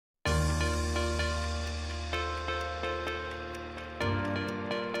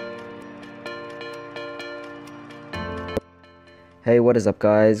Hey, what is up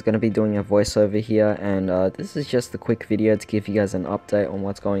guys? Gonna be doing a voiceover here, and this is just a quick video to give you guys an update on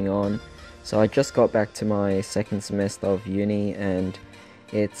what's going on. So I just got back to my second semester of uni and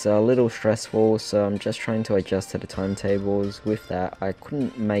it's a little stressful, so I'm just trying to adjust to the timetables. With that, I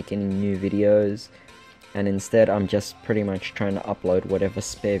couldn't make any new videos, and instead I'm just pretty much trying to upload whatever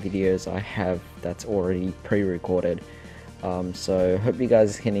spare videos I have that's already pre-recorded. So hope you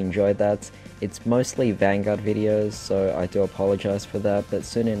guys can enjoy that. It's mostly Vanguard videos, so I do apologize for that, but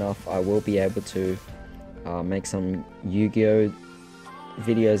soon enough I will be able to make some Yu-Gi-Oh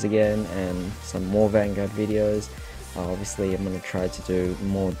videos again and some more Vanguard videos. Obviously I'm going to try to do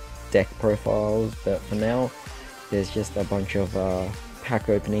more deck profiles, but for now there's just a bunch of pack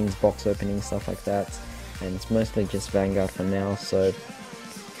openings, box openings, stuff like that, and it's mostly just Vanguard for now. So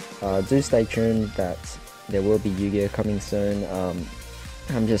do stay tuned, that there will be Yu-Gi-Oh coming soon.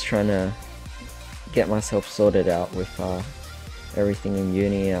 I'm just trying to get myself sorted out with everything in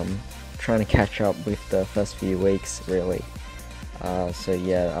uni. I'm trying to catch up with the first few weeks really. So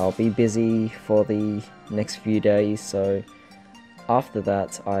yeah, I'll be busy for the next few days, so after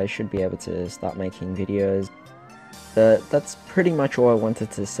that I should be able to start making videos. But that's pretty much all I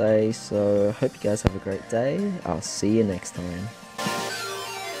wanted to say, so hope you guys have a great day. I'll see you next time.